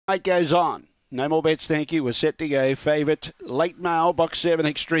It goes on. No more bets, thank you. We're set to go. Favourite, late mail, box 7,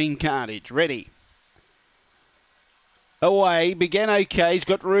 extreme carnage. Ready. Away, began okay, he's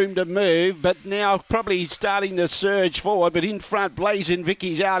got room to move, but now probably starting to surge forward, but in front, Blazin'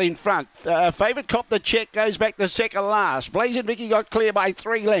 Vicky's out in front. Favourite cop the check, goes back to second last. Blazin' Vicky got clear by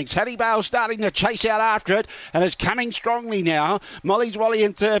 3 lengths. Hattie Bale starting to chase out after it and is coming strongly now. Molly's Wally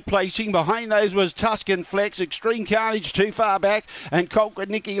in third placing. Behind those was Tuscan Flex, Extreme Carnage too far back, and Colquitt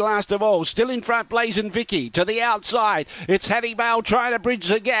Nicky last of all. Still in front, Blazin' Vicky. To the outside, it's Hattie Bale trying to bridge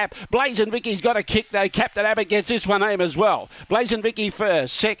the gap. Blazin' Vicky's got a kick though. Captain Abbott gets this one home as well. Blazin' Vicky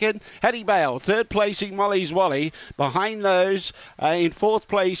first, second, Hattie Bale, third placing, Molly's Wally. Behind those, in fourth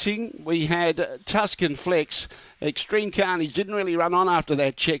placing, we had Tuscan Flex. Extreme Carnage didn't really run on after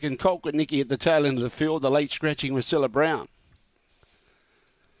that check, and Colquitt Nicky at the tail end of the field. The late scratching was Cilla Brown.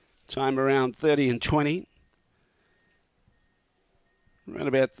 Time around 30 and 20. Around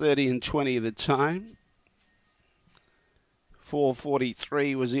about 30 and 20 of the time.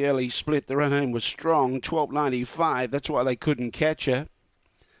 4:43 was the early split. The run home was strong, 12.95. That's why they couldn't catch her.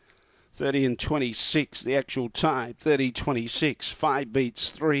 30 and 26, the actual time. 30.26. 5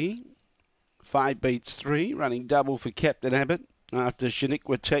 beats 3. 5 beats 3. Running double for Captain Abbott after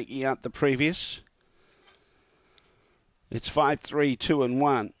Shaniqua taking out the previous. It's 5-3, 2 and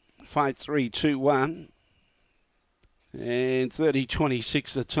 1. 5-3, 2, 1. And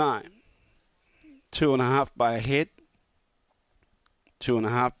 30.26 the time. 2.5 by a head.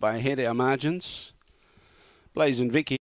 2.5 by a head, our margins. Blazin' Vicky.